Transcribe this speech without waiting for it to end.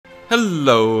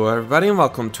Hello everybody and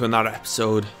welcome to another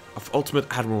episode of Ultimate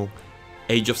Admiral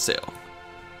Age of Sail.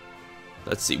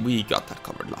 Let's see, we got that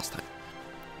covered last time.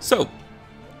 So,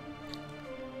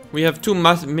 we have two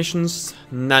missions,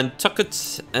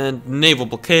 Nantucket and Naval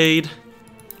Blockade.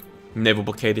 Naval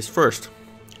Blockade is first.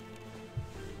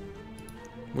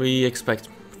 We expect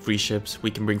 3 ships,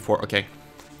 we can bring 4, okay.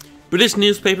 British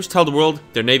newspapers tell the world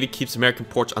their navy keeps American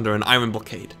ports under an iron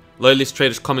blockade. Loyalist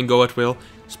traders come and go at will,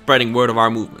 spreading word of our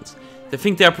movements. They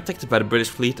think they are protected by the British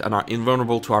fleet and are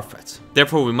invulnerable to our threats.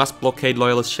 Therefore, we must blockade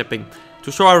loyalist shipping.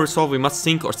 To show our resolve, we must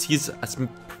sink or seize as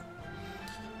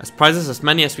prizes as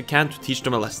many as we can to teach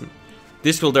them a lesson.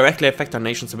 This will directly affect our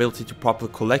nation's ability to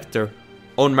properly collect their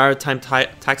own maritime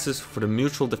taxes for the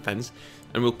mutual defense,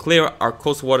 and will clear our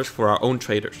coastal waters for our own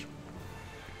traders.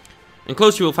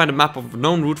 Enclosed, you will find a map of a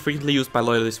known route frequently used by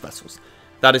loyalist vessels.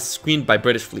 That is screened by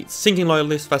British fleets. Sinking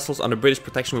loyalist vessels under British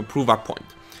protection will prove our point.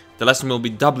 The lesson will be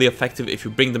doubly effective if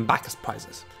you bring them back as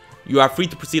prizes. You are free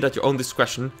to proceed at your own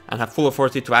discretion and have full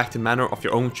authority to act in manner of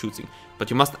your own choosing,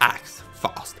 but you must act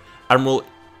fast. Admiral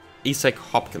Isaac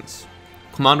Hopkins,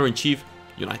 Commander-in-Chief,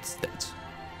 United States.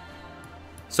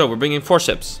 So we're bringing 4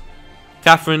 ships: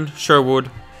 Catherine,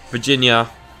 Sherwood, Virginia,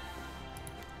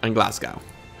 and Glasgow.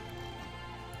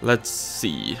 Let's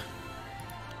see.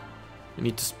 We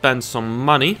need to spend some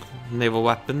money. Naval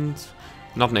weapons,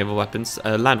 not naval weapons,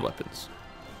 land weapons.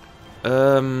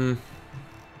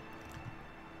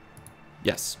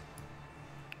 Yes.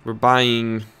 We're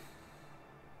buying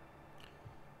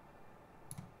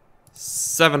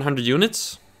 700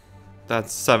 units.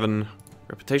 That's 7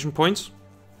 reputation points.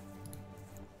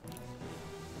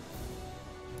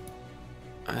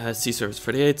 Sea Service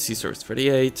 38, Sea Service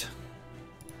 38.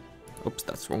 Oops,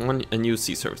 that's the wrong one. A new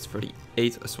Sea Service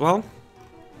 38 as well.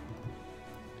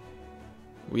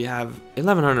 We have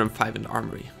 1105 in the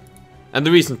armory. And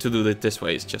the reason to do it this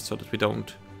way is just so that we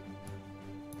don't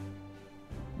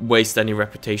waste any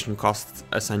reputation costs,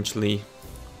 essentially,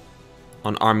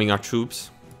 on arming our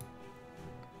troops.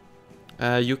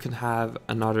 You can have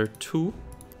another 2.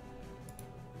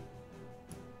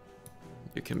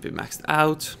 You can be maxed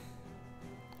out.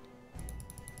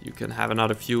 You can have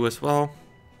another few as well.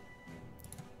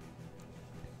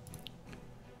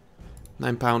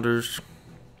 9-pounders.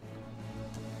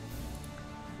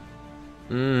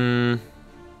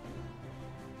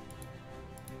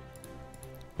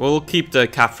 We'll keep the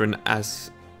Catherine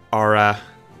as our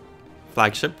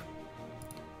flagship.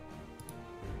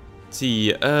 Let's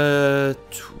see, 2.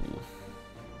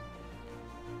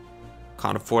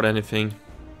 Can't afford anything.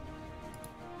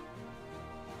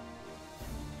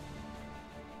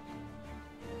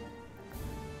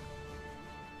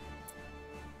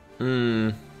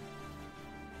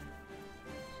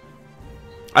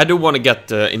 I do want to get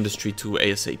the industry to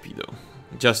ASAP though,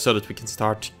 just so that we can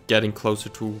start getting closer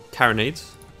to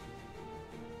carronades.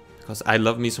 Because I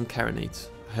love me some carronades.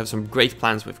 I have some great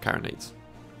plans with carronades.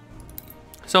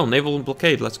 So, Naval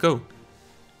Blockade, let's go.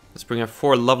 Let's bring our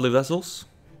 4 lovely vessels.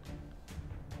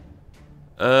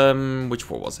 Which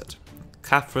 4 was it?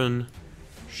 Catherine,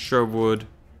 Sherwood,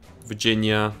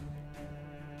 Virginia,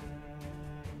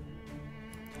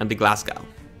 and the Glasgow.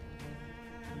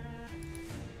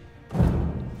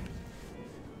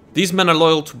 These men are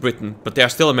loyal to Britain, but they are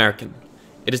still American.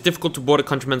 It is difficult to board a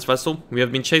countryman's vessel. We have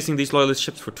been chasing these loyalist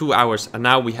ships for 2 hours, and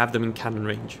now we have them in cannon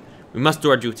range. We must do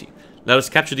our duty. Let us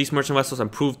capture these merchant vessels and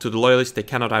prove to the loyalists they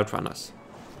cannot outrun us.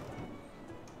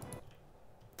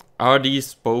 Are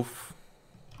these both...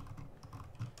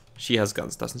 She has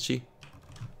guns, doesn't she?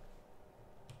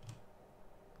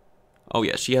 Oh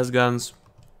yeah, she has guns.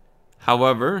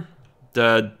 However,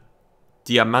 the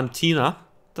Diamantina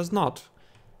does not.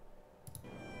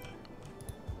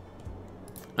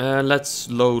 Let's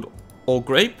load all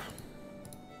grape.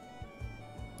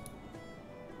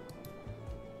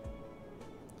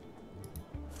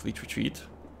 Fleet retreat.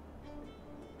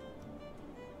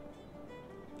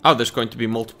 Oh, there's going to be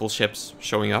multiple ships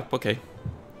showing up. Okay.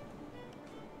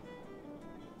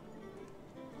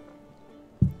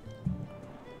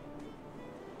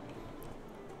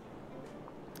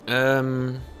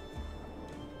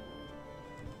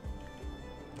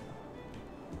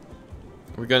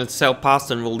 We're gonna sail past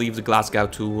and we'll leave the Glasgow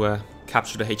to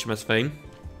capture the HMS Vane.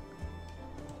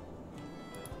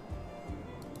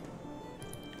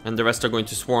 And the rest are going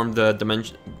to swarm the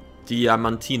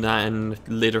Diamantina and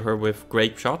litter her with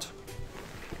grape shot.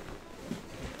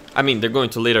 I mean, they're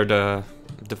going to litter the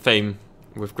Fame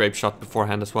with grape shot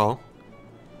beforehand as well.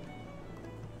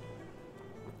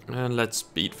 And let's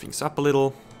speed things up a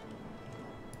little.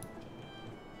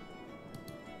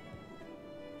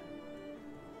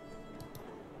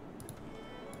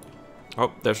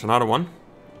 Oh, there's another one.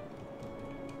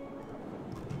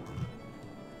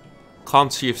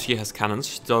 Can't see if she has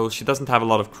cannons, though she doesn't have a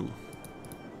lot of crew.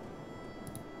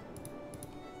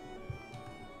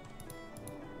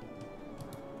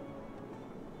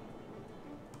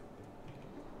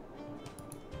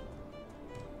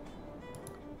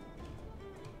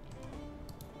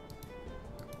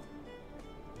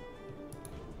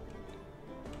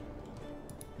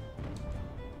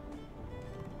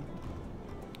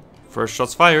 First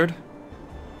shots fired.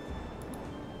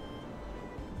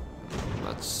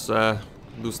 Let's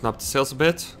loosen up the sails a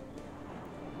bit.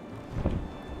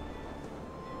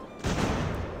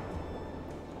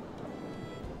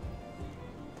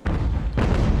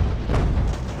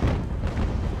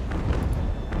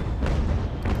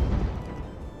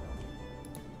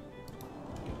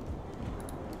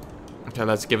 Okay,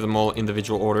 let's give them all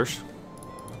individual orders.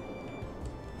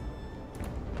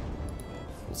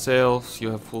 Full sails,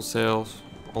 you have full sails,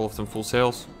 all of them full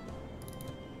sails.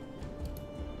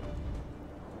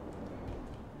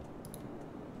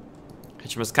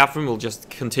 HMS Catherine will just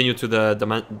continue to the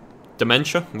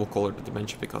Dementia. We'll call it the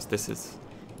Dementia because this is...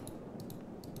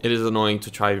 It is annoying to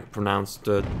try to pronounce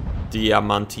the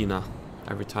Diamantina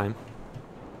every time.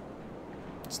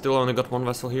 Still only got one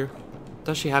vessel here.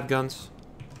 Does she have guns?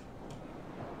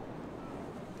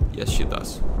 Yes, she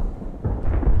does.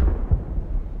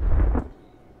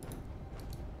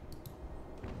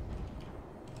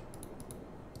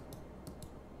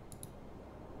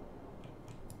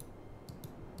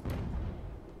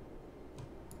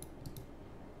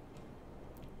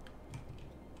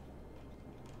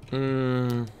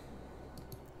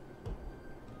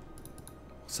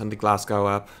 Send the Glasgow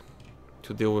up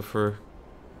to deal with her.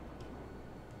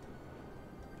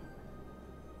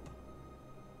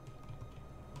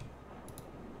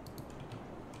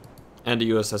 And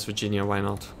the USS Virginia, why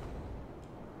not?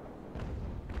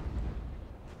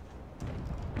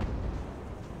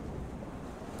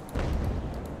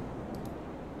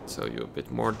 So you a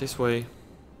bit more this way.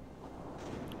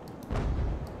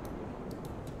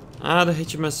 Ah, the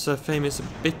HMS Fame is a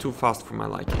bit too fast for my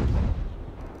liking.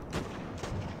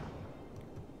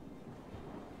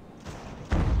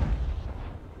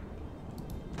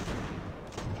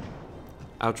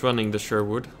 Outrunning the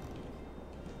Sherwood.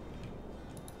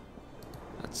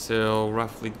 Let's sail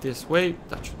roughly this way.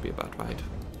 That should be about right.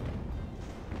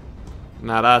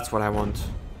 Now that's what I want.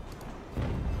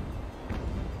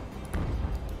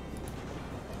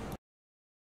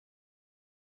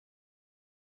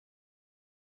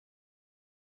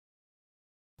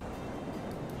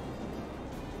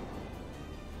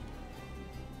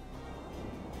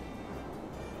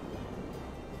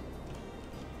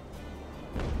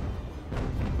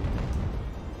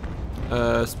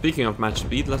 Speaking of match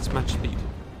speed, let's match speed.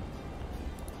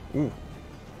 Ooh.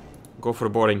 Go for the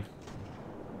boarding.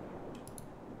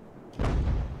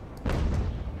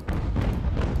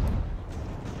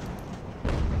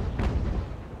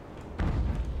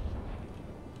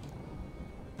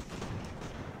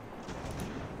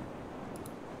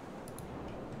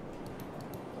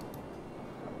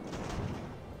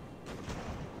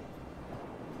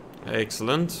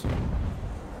 Excellent.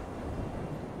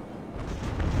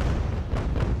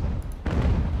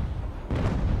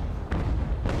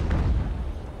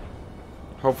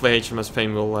 Hopefully HMS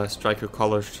Fame will strike her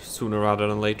colors sooner rather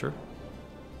than later.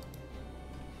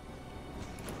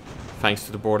 Thanks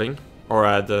to the boarding. Or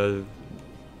the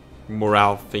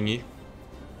morale thingy.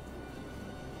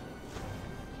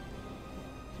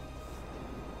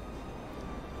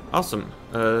 Awesome.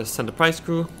 Send the prize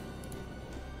crew.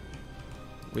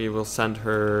 We will send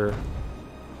her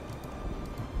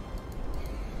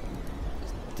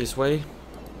this way.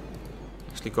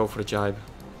 Actually go for the jibe.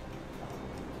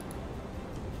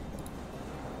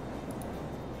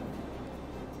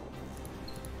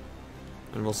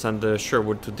 And we'll send the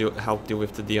Sherwood to help deal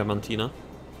with the Diamantina.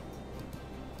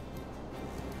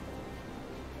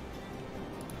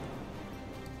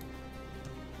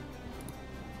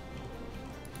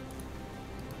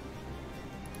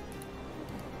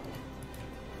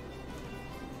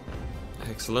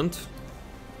 Excellent.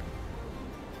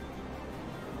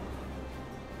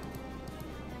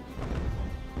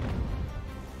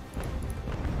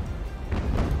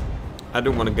 I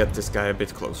do want to get this guy a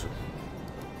bit closer.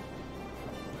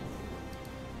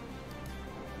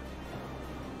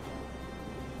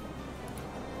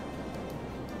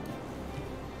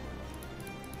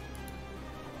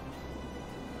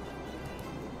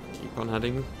 Keep on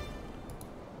heading.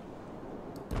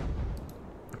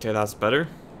 Okay, that's better.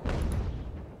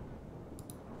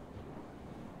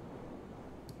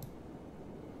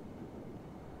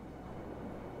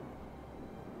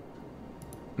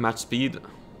 Match speed.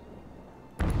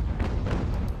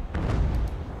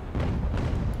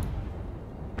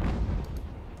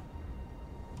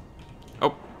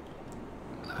 Oh.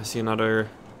 I see another.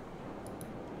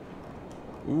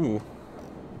 Ooh.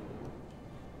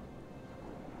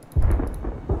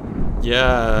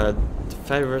 Yeah, the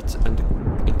favorite and the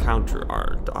encounter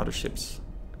are the other ships.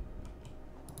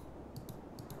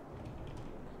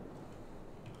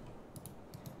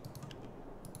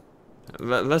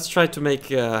 Let's try to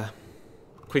make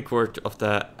quick work of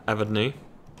the Admiral.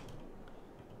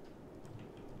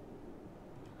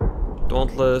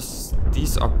 Dauntless.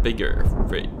 These are bigger.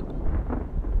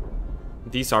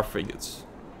 These are frigates.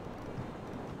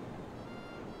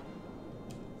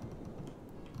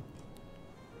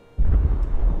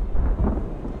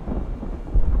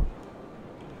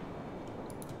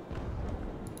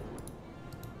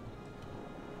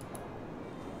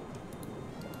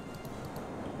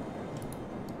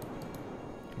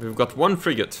 We've got one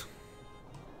frigate.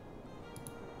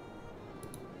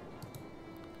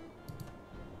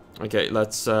 Okay,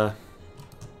 let's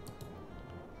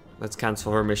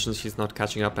cancel her mission. She's not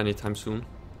catching up anytime soon.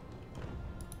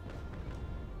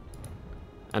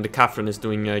 And the Catherine is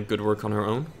doing good work on her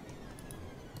own.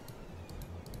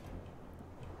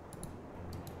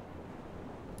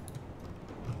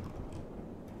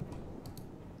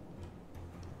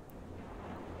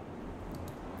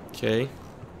 Okay.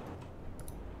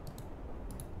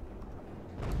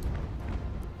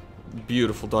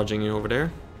 Beautiful dodging over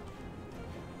there.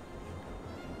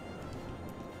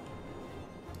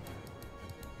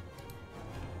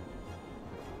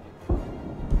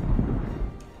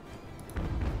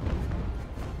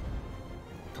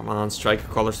 Come on, strike a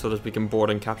color so that we can board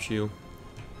and capture you.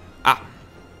 Ah,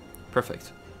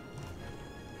 perfect.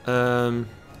 Go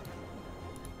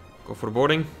for the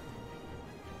boarding.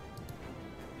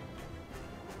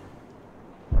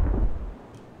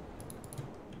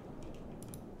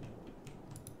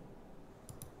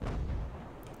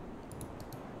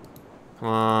 Come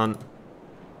on.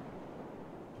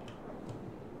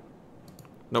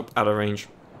 Nope, out of range.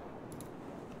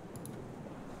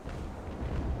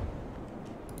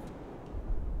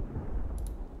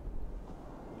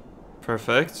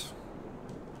 Perfect.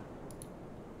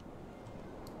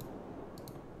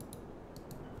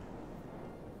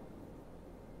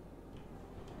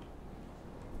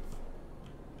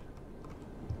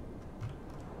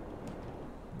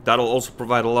 That'll also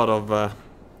provide a lot of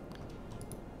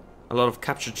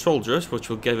captured soldiers, which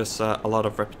will give us a lot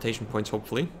of reputation points,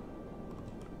 hopefully.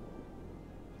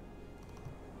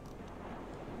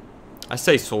 I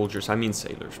say soldiers, I mean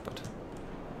sailors, but...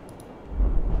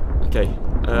 Okay,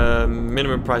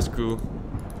 minimum price crew.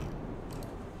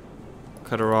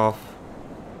 Cut her off.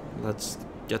 Let's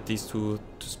get these two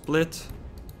to split.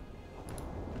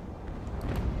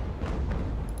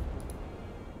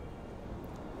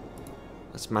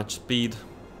 Let's match speed.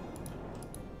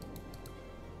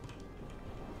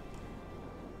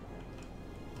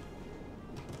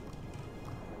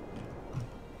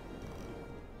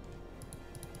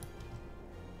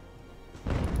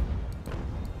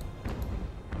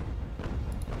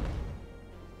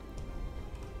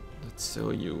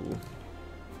 So you...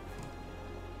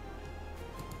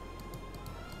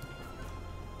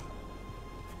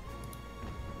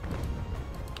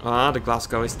 Ah, the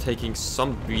Glasgow is taking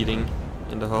some beating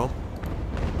in the hull.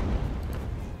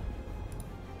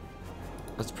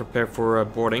 Let's prepare for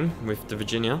boarding with the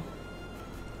Virginia.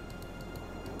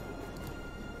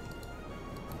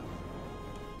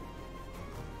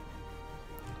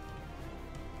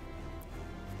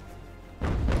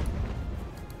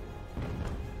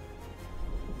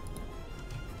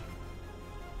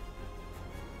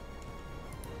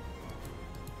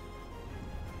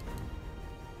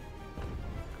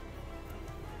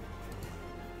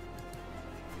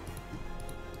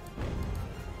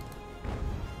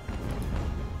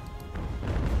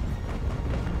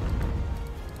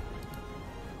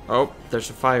 Oh, there's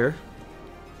a fire.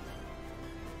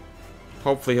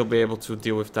 Hopefully he'll be able to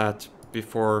deal with that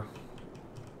before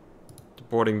the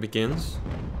boarding begins.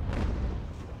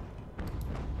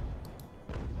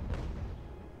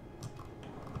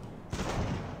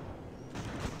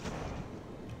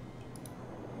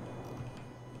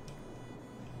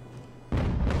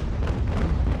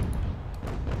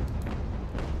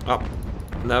 Oh,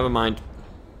 never mind.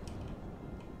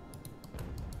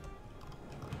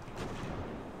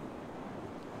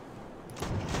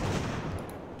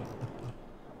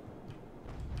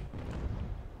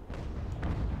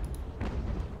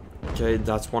 Okay,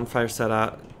 that's one fire set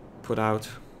out, put out.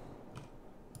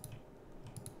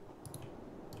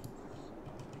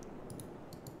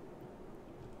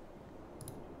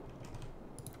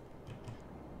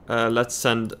 Let's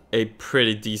send a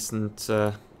pretty decent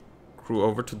crew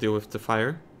over to deal with the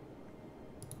fire.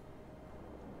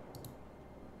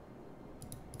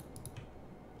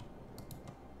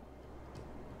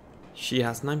 She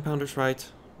has 9-pounders, right?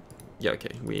 Yeah,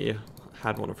 okay. We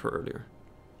had one of her earlier.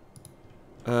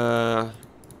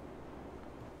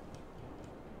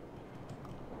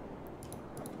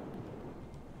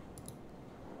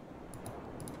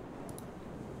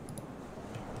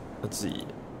 Let's see.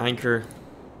 Anchor.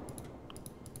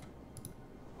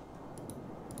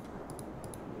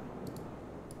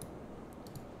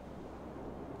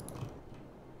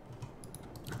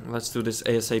 Let's do this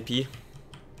ASAP.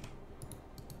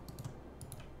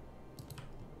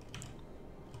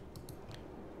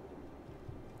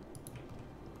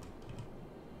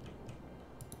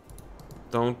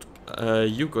 Don't,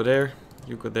 you go there,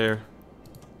 you go there,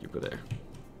 you go there.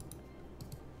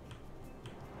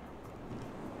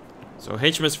 So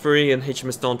HMS Fury and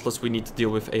HMS Dauntless we need to deal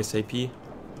with ASAP.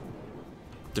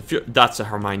 That's a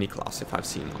Hermione class if I've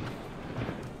seen one.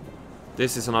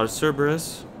 This is another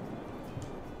Cerberus.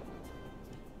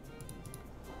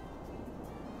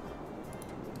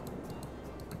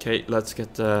 Okay, let's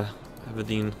get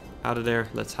Aberdeen out of there.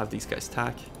 Let's have these guys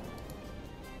tack.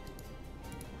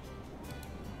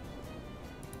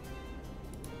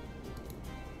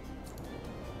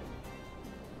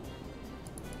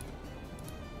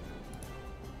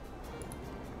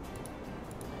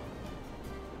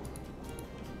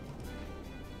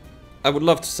 I would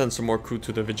love to send some more crew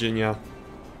to the Virginia.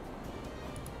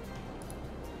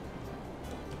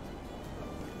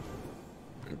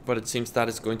 But it seems that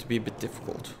is going to be a bit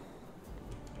difficult.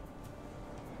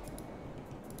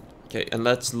 Okay, and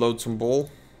let's load some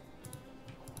ball.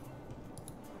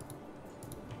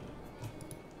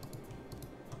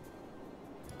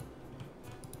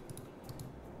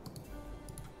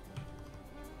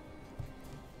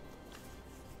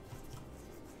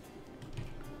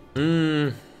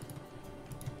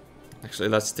 Actually,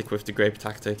 let's stick with the grape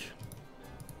tactic.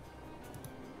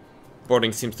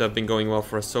 Boarding seems to have been going well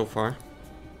for us so far.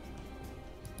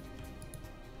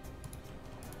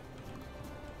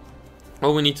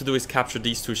 All we need to do is capture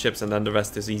these two ships and then the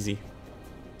rest is easy.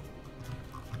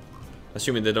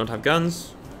 Assuming they don't have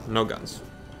guns. No guns.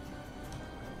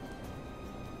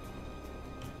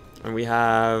 And we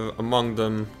have among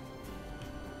them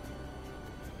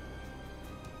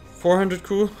 400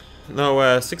 crew?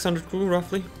 No, 600 crew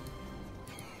roughly.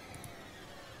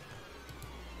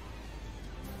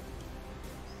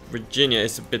 Virginia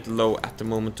is a bit low at the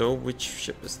moment though. Which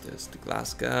ship is this? The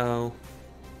Glasgow.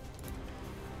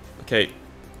 Okay.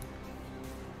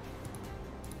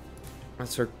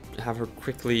 Let's have her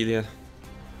quickly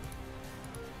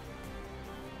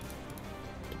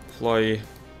deploy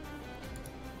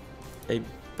a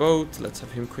boat. Let's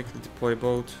have him quickly deploy a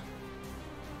boat.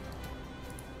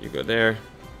 You go there.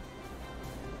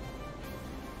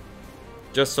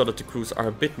 Just so that the crews are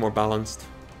a bit more balanced.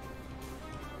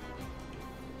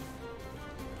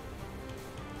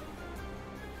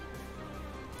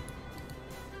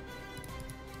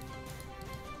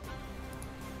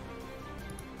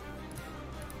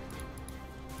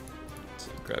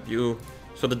 Grab you.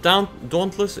 So the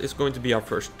Dauntless is going to be our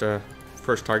first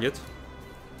target.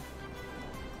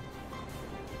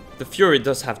 The Fury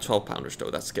does have 12-pounders though,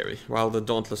 that's scary. While the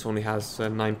Dauntless only has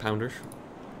 9-pounders.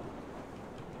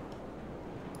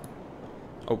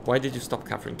 Oh, why did you stop,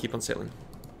 Catherine? Keep on sailing.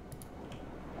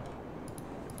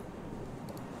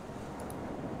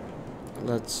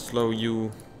 Let's slow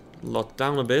you lot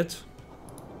down a bit.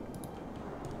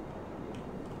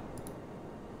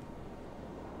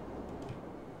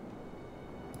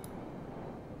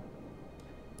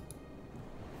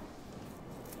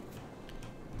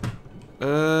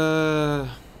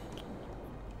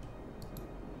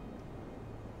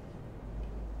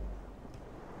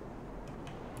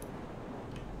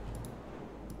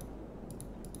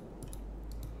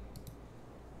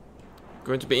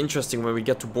 Going to be interesting when we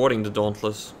get to boarding the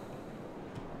Dauntless.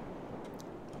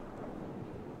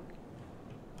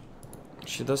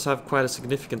 She does have quite a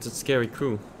significant and scary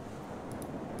crew.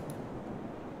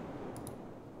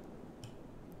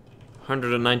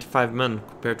 195 men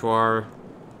compared to our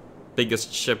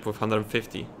biggest ship with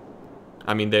 150.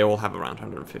 I mean, they all have around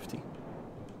 150.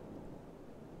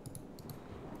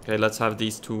 Okay, let's have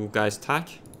these two guys tack.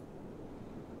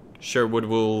 Sherwood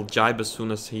will jibe as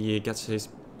soon as he gets his,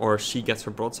 or she gets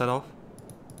her broadside off.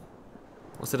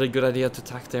 Was it a good idea to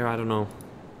tack there? I don't know.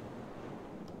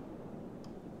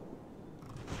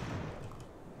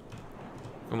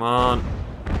 Come on.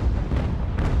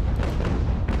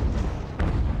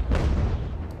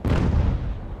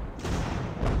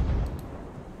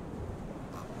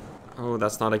 Oh,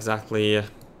 that's not exactly the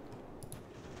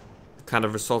kind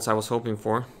of results I was hoping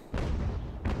for.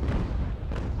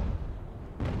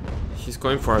 She's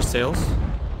going for our sails.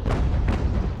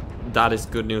 That is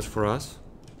good news for us.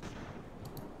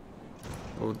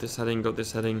 Oh, this heading, go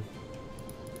this heading.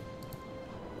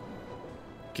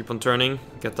 Keep on turning.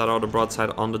 Get that other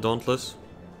broadside on the Dauntless.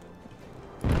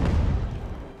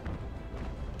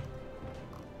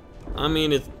 I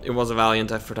mean, it was a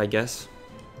valiant effort, I guess.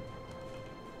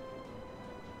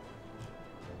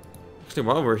 Actually,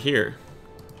 while we're here,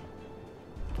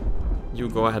 you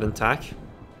go ahead and tack.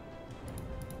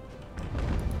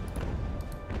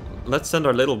 Let's send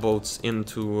our little boats in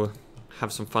to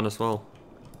have some fun as well.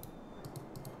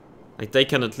 Like, they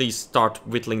can at least start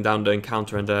whittling down the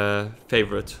encounter and the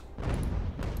favorite.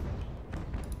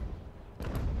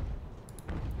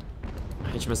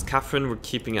 HMS Catherine, we're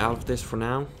keeping out of this for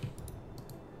now.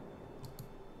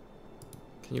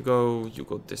 Can you go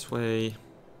this way.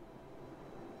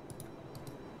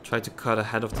 Try to cut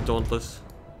ahead of the Dauntless.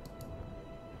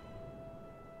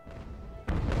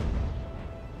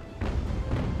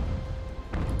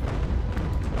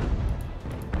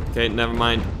 Okay, never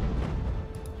mind.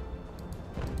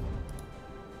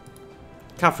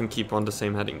 Catherine keep on the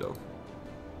same heading though.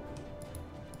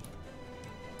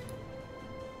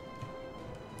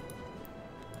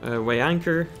 Weigh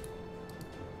anchor.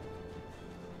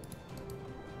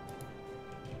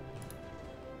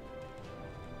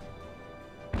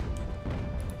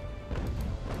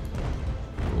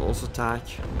 We'll also tack.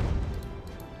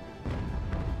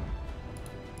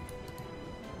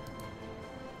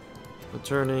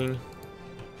 Turning.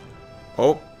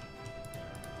 Oh.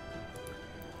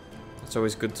 That's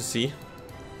always good to see.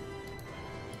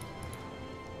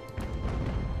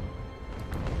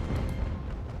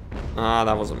 Ah,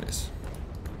 that was a miss.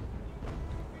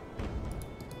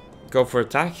 Go for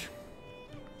attack.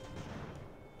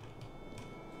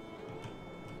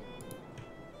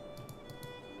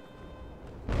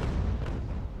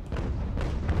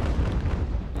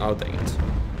 Oh, dang it.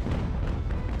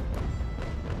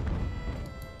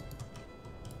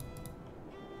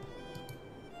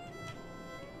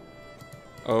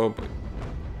 Oh boy.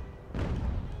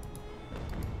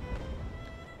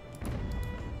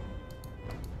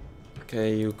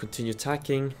 Okay, you continue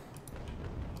attacking.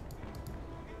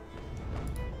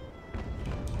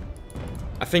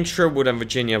 I think Sherwood and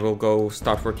Virginia will go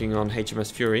start working on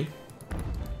HMS Fury.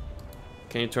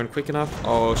 Can you turn quick enough?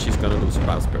 Oh, she's gonna lose her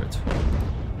bowsprit.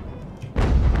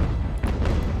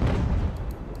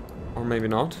 Or maybe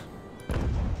not.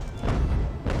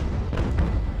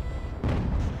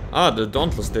 Ah, the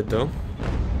Dauntless did though.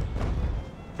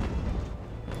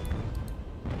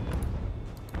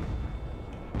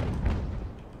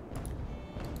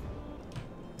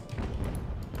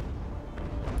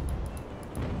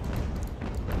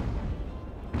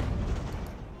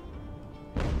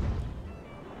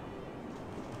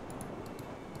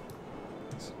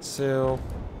 Sail.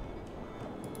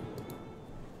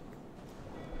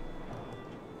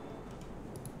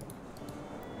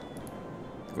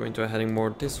 Going to a heading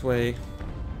more this way.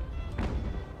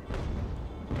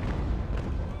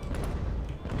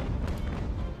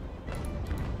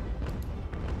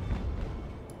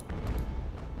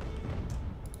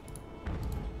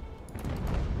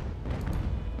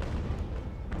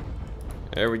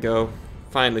 There we go.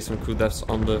 Finally some crew deaths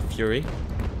on the Fury.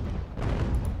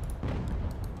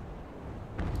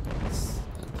 Let's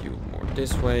send you more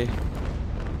this way.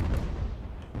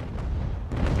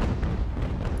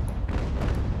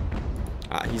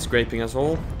 Ah, he's scraping us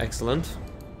all. Excellent.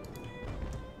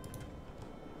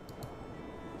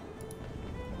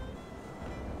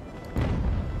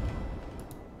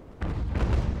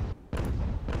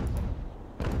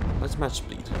 Let's match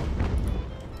speed.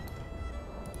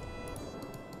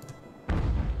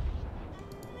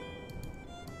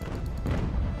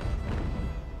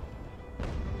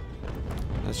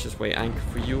 Let's just weigh anchor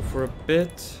for you for a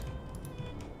bit.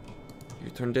 You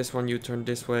turn this one, you turn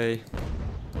this way.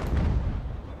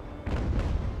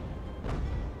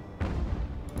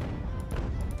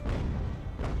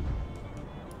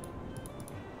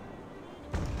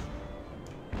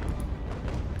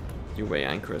 You weigh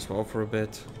anchor as well for a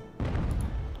bit.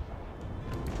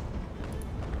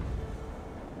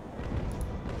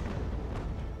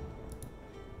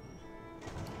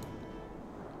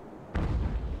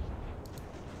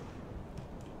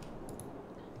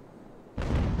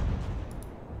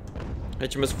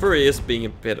 HMS Fury is being a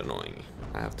bit annoying,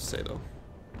 I have to say though.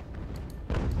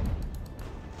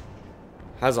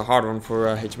 Has a hard one for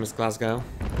HMS Glasgow.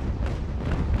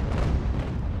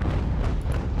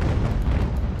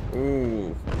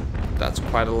 Ooh, That's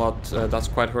quite a lot. That's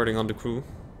quite hurting on the crew.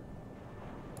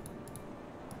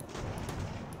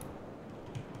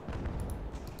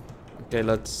 Okay,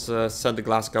 let's send the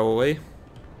Glasgow away.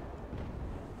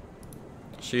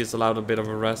 She is allowed a bit of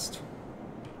a rest.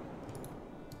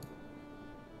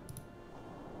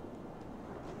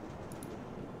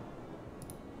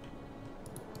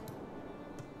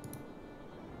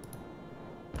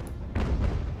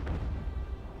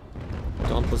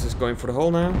 Dauntless is going for the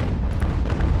hole now.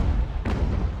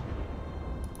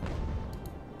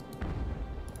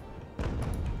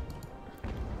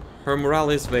 Her morale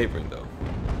is wavering though.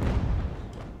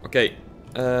 Okay.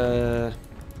 Let's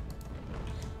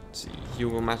see. You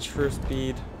will match her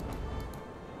speed.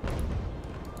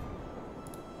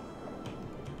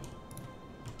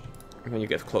 When you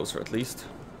get closer at least.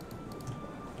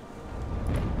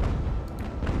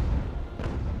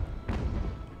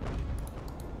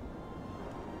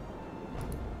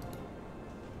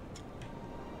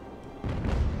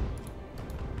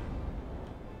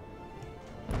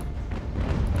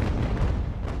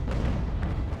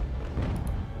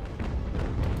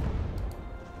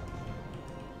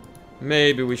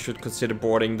 Maybe we should consider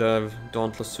boarding the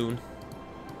Dauntless soon.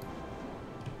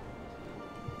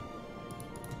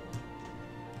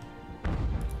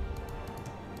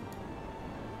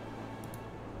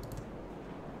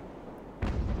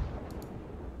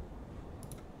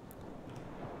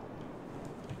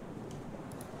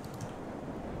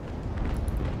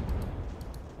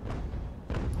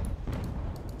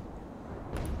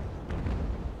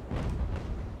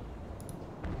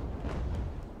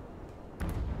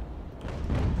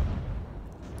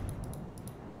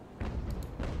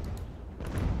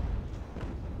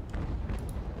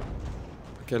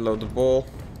 Okay, load the ball.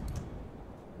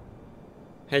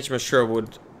 HMS sure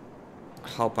would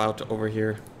help out over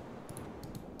here.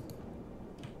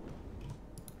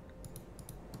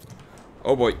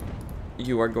 Oh boy,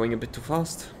 you are going a bit too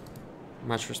fast.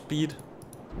 Match your speed.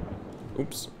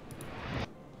 Oops.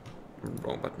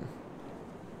 Wrong button.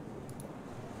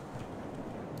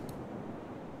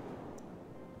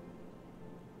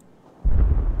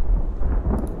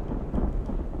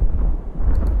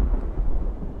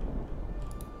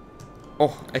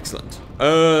 Oh, excellent.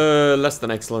 Less than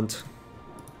excellent.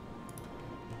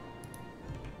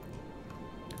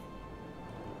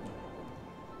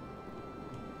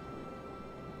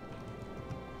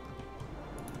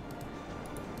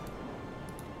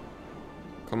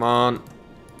 Come on.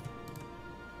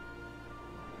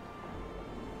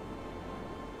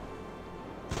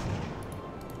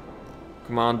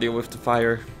 Come on, deal with the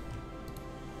fire.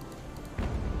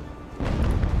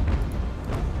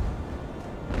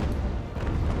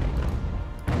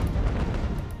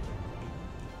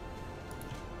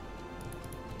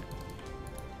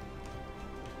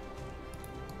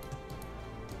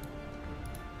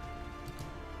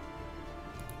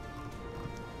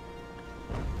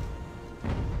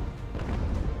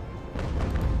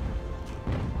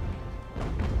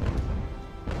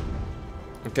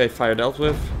 Okay, fire dealt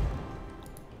with.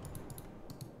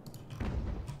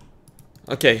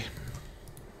 Okay.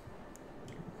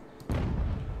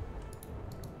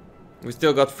 We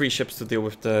still got 3 ships to deal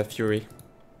with the Fury.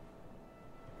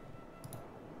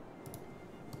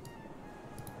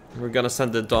 We're gonna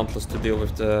send the Dauntless to deal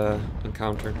with the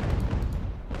encounter.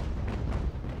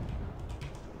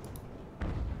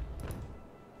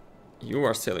 You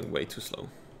are sailing way too slow.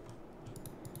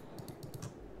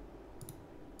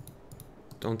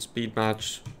 Don't speed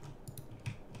match.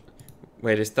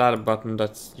 Wait, is that a button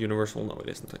that's universal? No, it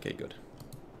isn't. Okay, good.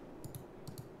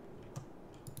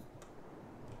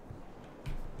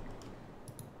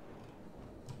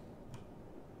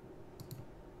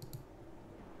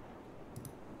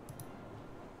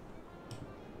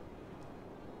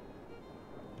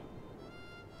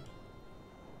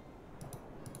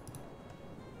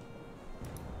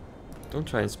 Don't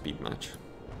try and speed match.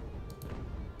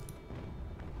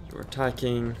 You're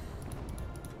attacking.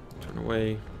 Turn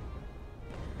away.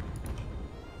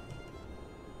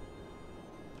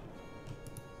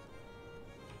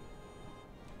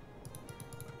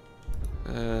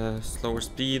 Slower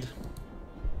speed.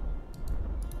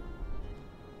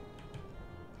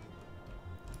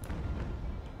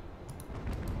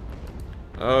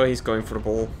 Oh, he's going for the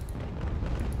ball.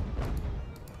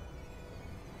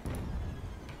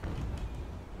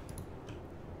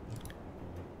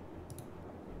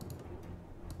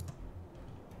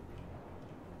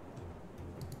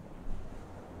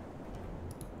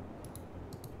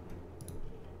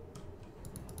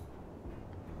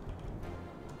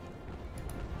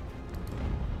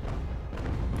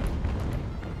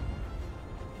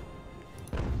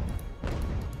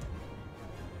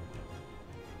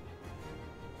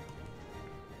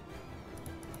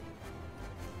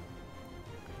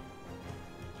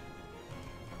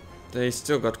 They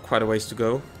still got quite a ways to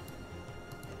go.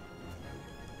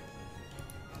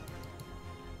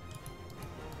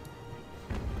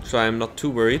 So I'm not too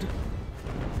worried.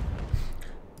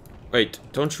 Wait,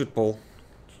 don't shoot Bull.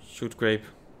 Shoot Grape.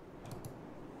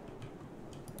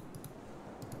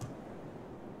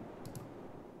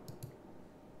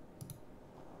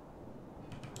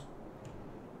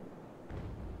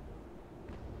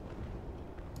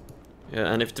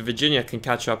 Yeah, and if the Virginia can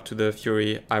catch up to the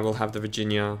Fury, I will have the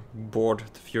Virginia board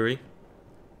the Fury.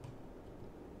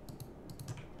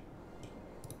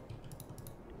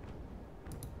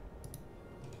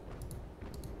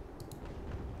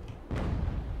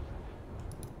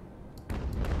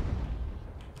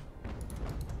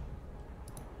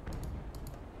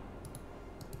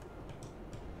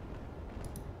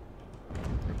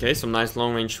 Okay, some nice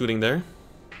long range shooting there.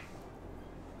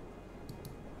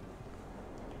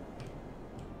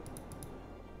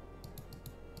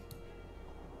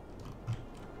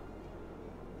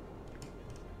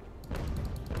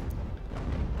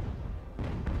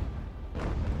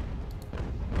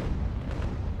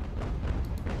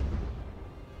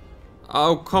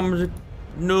 Oh,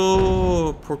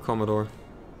 no, poor Commodore.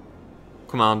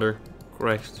 Commander,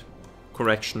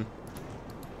 correction.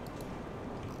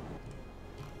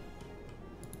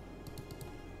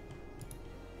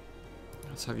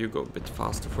 Let's have you go a bit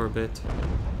faster for a bit.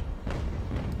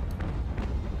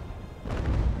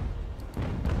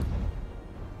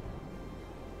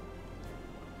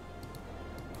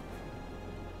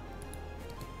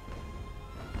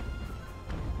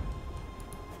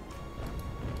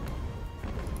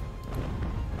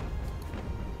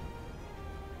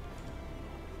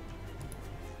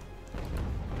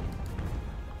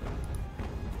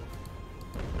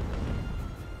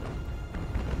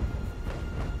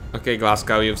 Okay,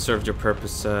 Glasgow, you've served your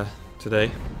purpose today.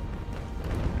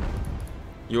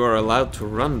 You are allowed to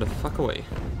run the fuck away.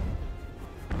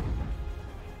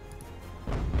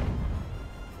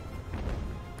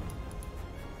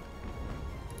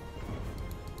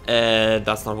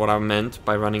 That's not what I meant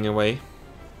by running away.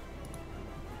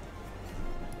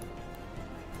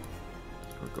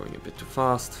 We're going a bit too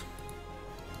fast.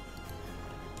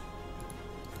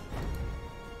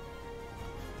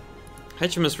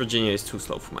 HMS Virginia is too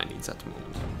slow for my needs at the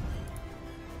moment.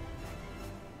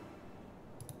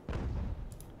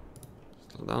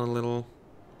 Slow down a little.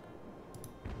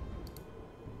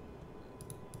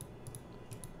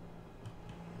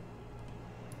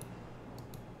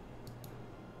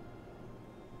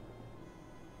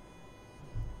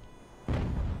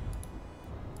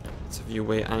 Let's have you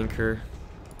weigh anchor.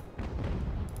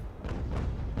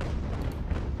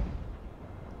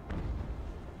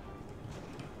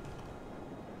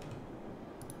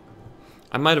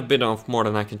 I might have bitten off more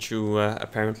than I can chew,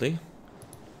 apparently.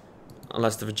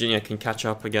 Unless the Virginia can catch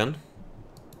up again.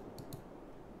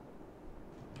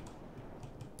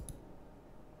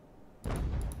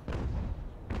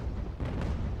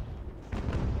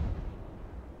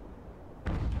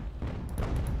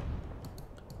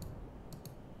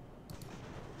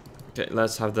 Okay,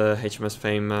 let's have the HMS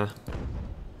Fame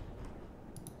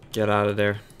get out of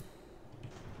there.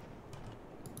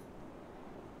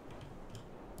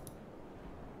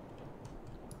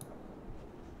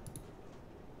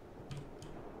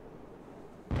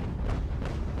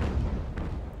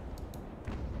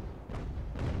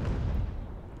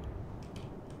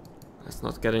 Let's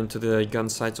not get into the gun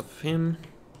sights of him.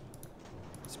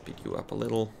 Speed you up a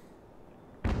little.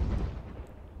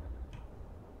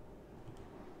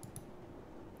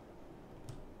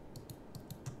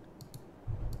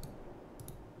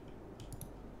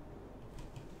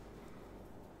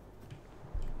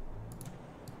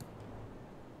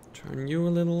 Turn you a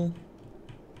little.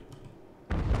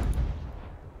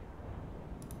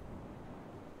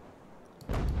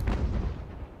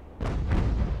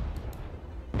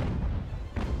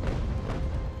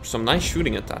 Some nice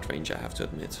shooting at that range, I have to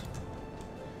admit.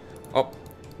 Oh,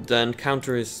 the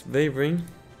encounter is wavering.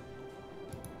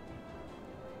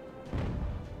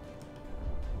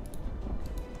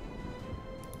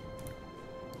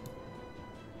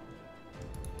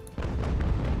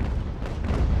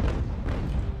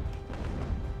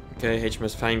 Okay,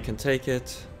 HMS Fame can take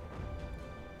it.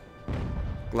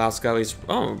 Glasgow is...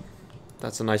 Oh,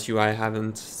 that's a nice UI I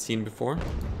haven't seen before.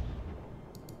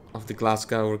 Of the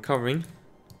Glasgow recovering.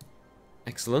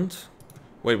 Excellent.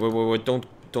 Wait, don't.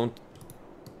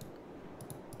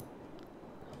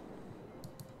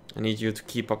 I need you to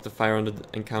keep up the fire on the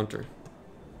encounter.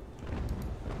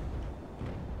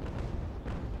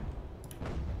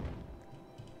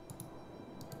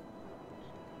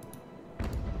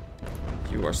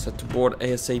 You are set to board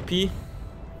ASAP.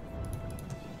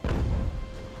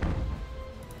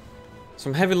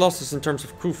 Some heavy losses in terms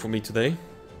of crew for me today.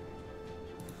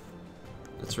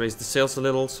 Let's raise the sails a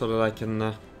little so that I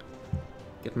can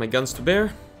get my guns to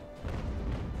bear.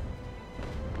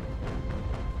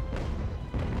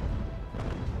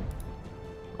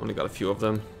 Only got a few of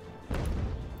them.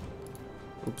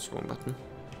 Oops, wrong button.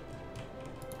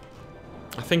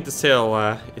 I think the sail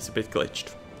is a bit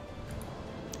glitched.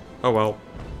 Oh well.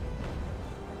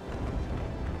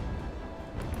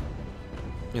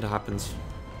 It happens.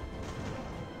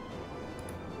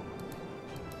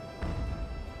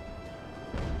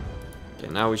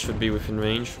 Okay, now we should be within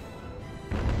range.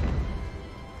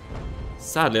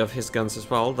 Sadly, of his guns as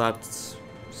well. That's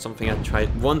something I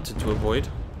wanted to avoid.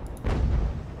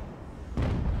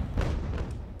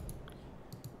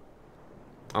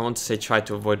 I want to say try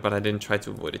to avoid, but I didn't try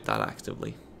to avoid it that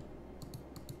actively.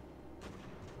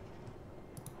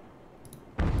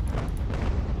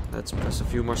 Let's press a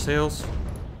few more sails.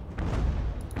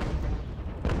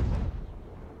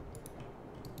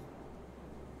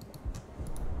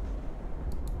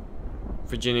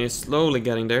 Virginia is slowly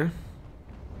getting there.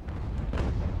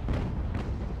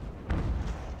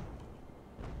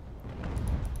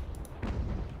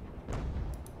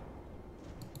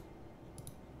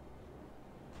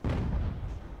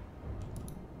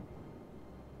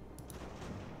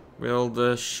 Will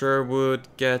the Sherwood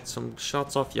get some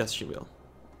shots off? Yes, she will.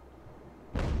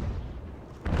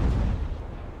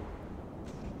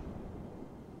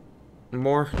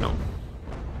 More? No.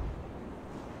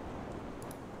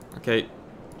 Okay.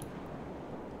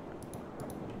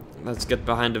 Let's get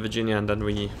behind the Virginia and then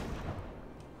we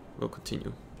will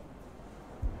continue.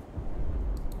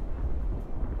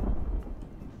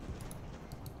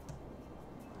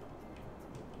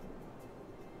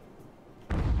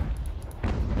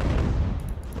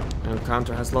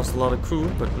 Encounter has lost a lot of crew,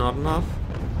 but not enough.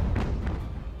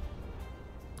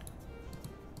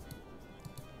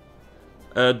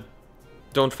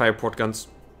 Don't fire port guns.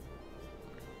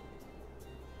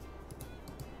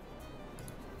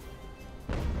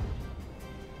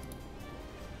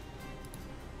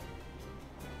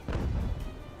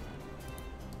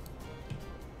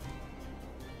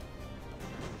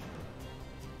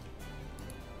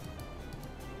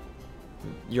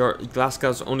 Your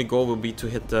Glasgow's only goal will be to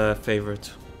hit the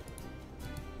favorite.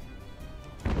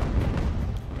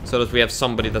 So that we have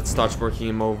somebody that starts working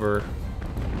him over.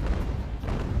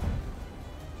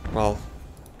 Well,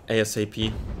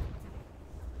 ASAP.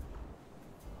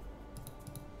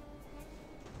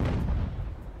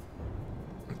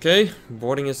 Okay,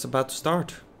 boarding is about to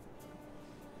start.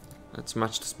 Let's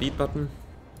match the speed button.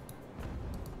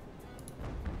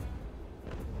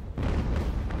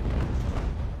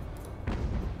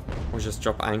 Or just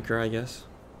drop anchor, I guess.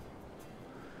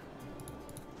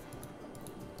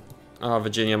 Ah,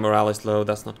 Virginia morale is low,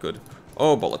 that's not good.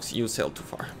 Oh bollocks, you sailed too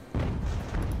far.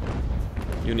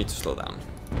 You need to slow down.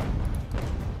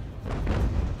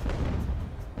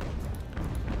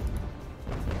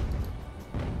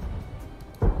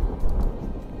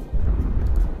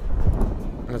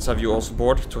 Let's have you also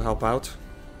board to help out.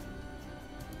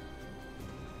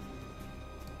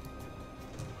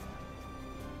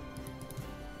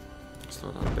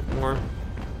 Slow down a bit more.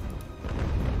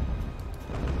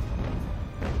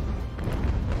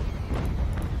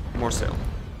 More sail.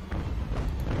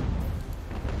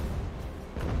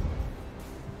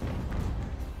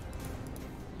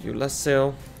 You less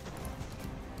sail.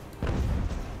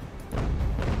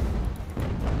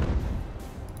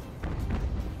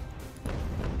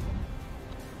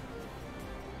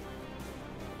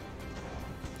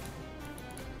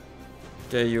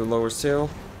 Okay, you lower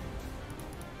sail.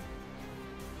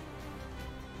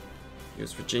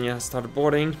 Use Virginia has started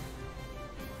boarding. Okay,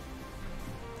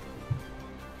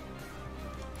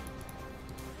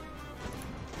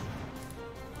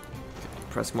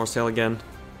 press more sail again.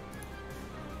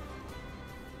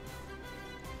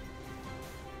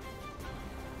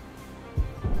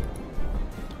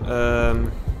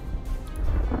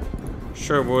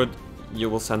 Sherwood, you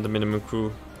will send the minimum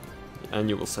crew, and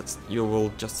you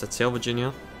will just set sail,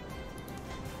 Virginia.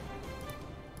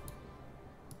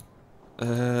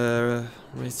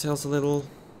 Raise sails a little.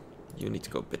 You need to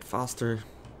go a bit faster.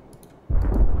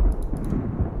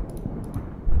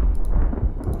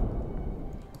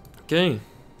 Okay.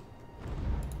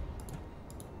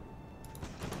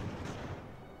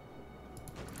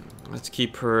 Let's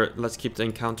keep the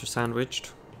encounter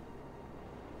sandwiched.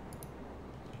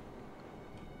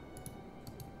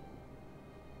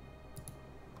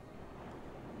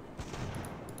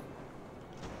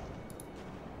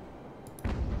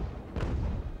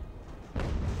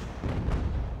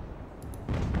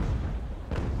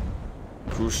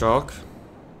 Crew shock.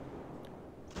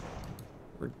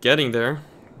 Getting there.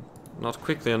 Not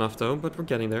quickly enough though, but we're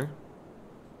getting there.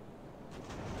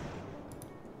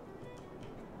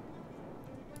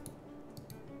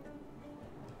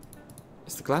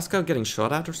 Is the Glasgow getting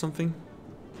shot at or something?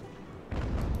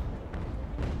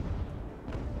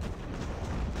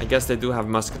 I guess they do have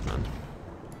musketmen.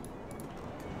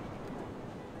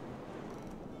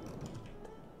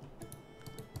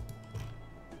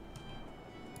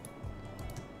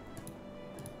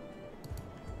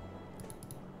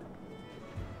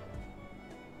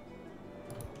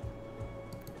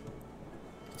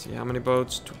 Let's see how many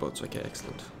boats? 2 boats, okay,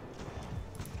 excellent.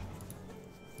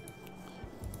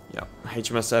 Yeah,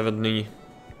 HMS Evadne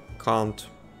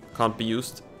can't be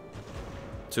used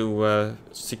to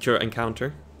secure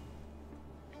encounter.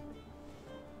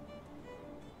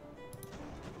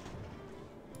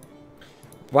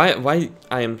 Why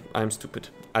I'm stupid.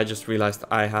 I just realized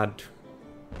I had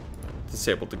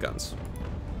disabled the guns.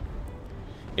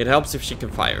 It helps if she can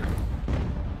fire.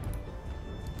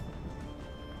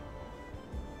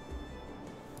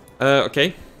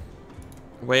 Okay.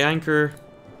 Weigh anchor.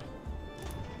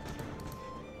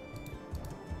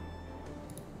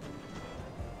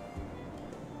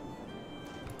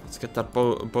 Let's get that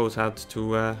boat out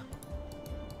to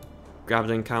grab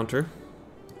the encounter.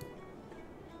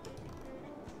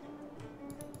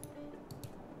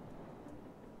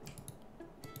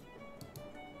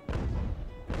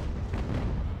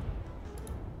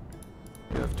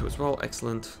 You have to as well,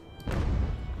 excellent.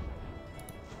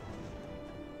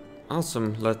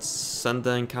 Awesome, let's send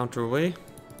the encounter away.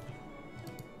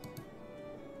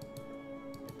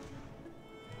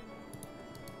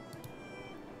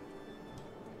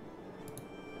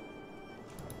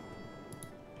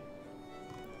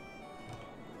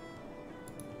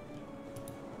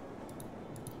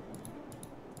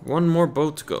 One more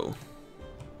boat to go.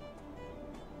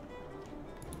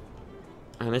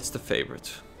 And it's the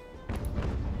favorite.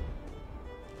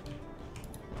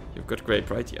 You've got grape,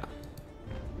 right? Yeah.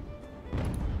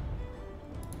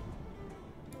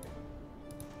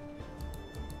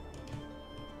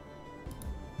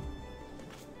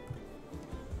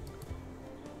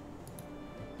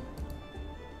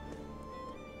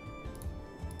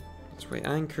 Let's weigh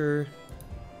anchor.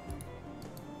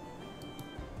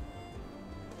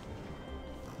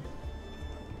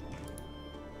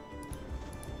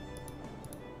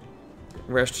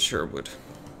 Where's the Sherwood?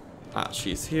 Ah,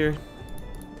 she's here.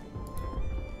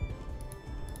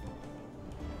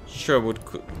 Sherwood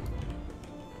could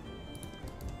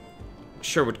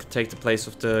take the place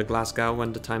of the Glasgow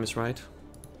when the time is right.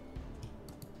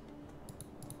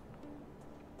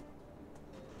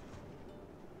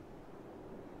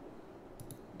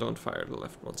 Don't fire the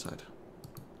left broadside.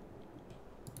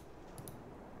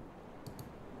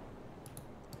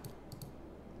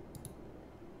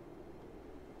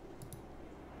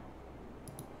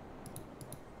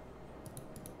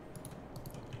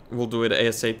 We'll do it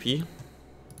ASAP.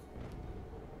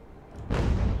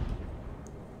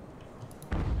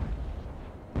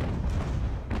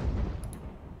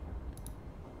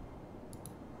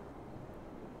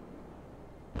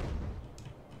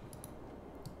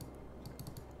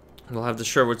 We'll have the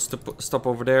Sherwood stop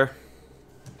over there.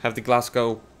 Have the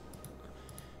Glasgow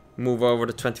move over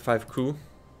the 25 crew.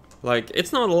 Like,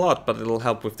 it's not a lot, but it'll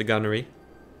help with the gunnery.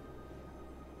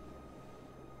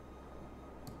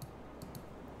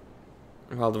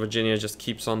 While the Virginia just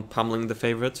keeps on pummeling the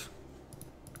favorite.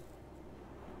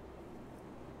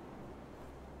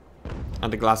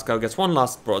 And the Glasgow gets one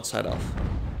last broadside off.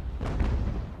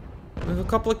 We have a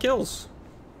couple of kills.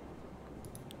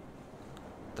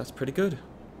 That's pretty good.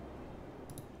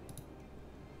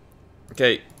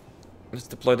 Okay, let's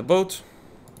deploy the boat.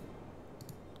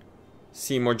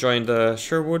 Seymour joined the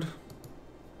Sherwood.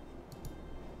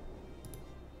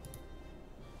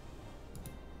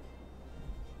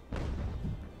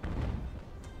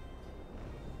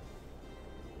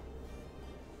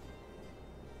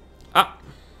 Ah!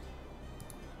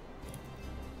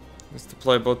 Let's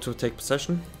deploy a boat to take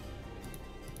possession.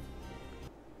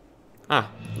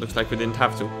 Ah, looks like we didn't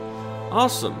have to.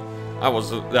 Awesome! That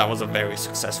was a very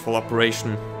successful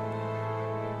operation.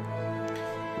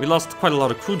 We lost quite a lot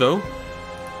of crew though.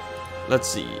 Let's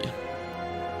see.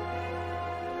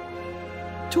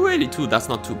 282, that's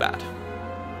not too bad.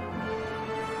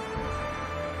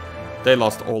 They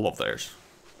lost all of theirs.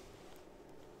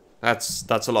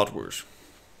 That's a lot worse.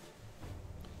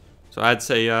 So I'd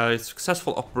say a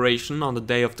successful operation on the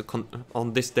day of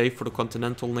on this day for the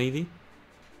Continental Navy.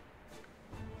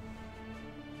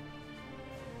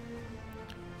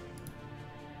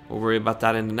 We'll worry about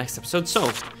that in the next episode.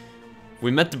 So, we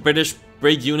met the British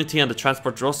Brigade Unity and the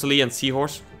transport Rosalie and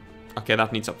Seahorse. Okay,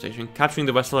 that needs updating. Capturing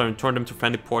the vessel and return them to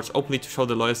friendly ports openly to show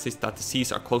the loyalties that the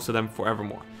seas are close to them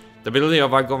forevermore. The ability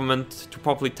of our government to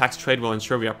properly tax trade will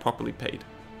ensure we are properly paid.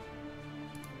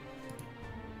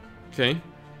 Okay.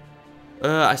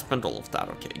 I spent all of that.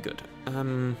 Okay, good.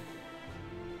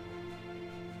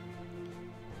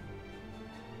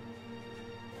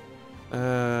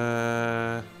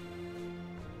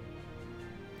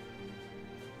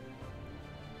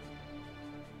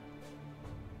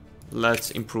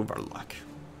 Let's improve our luck.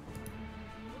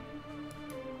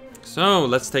 So,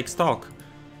 let's take stock.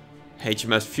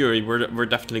 HMS Fury, we're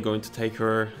definitely going to take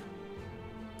her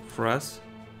for us.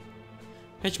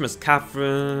 HMS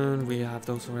Catherine, we have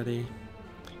those already.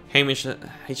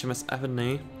 HMS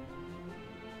Ebony.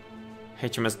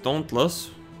 HMS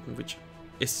Dauntless, which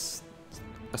is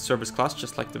a service class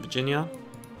just like the Virginia.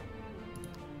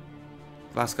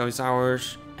 Vasco is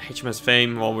ours. HMS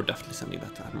Fame, well, we're definitely sending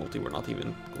that to Admiralty. We're not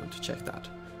even going to check that.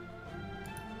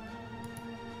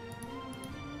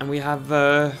 And we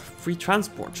have free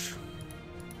transport.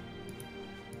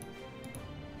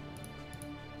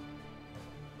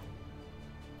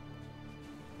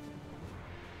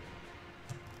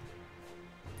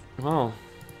 Wow.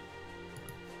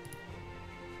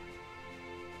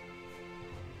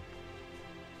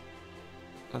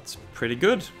 That's pretty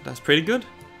good. That's pretty good.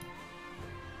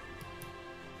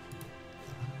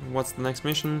 What's the next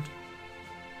mission?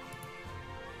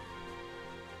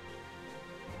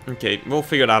 Okay, we'll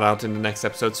figure that out in the next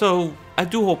episode. So, I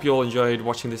do hope you all enjoyed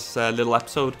watching this little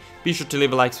episode. Be sure to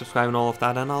leave a like, subscribe and all of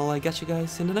that, and I'll catch you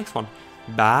guys in the next one.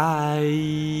 Bye!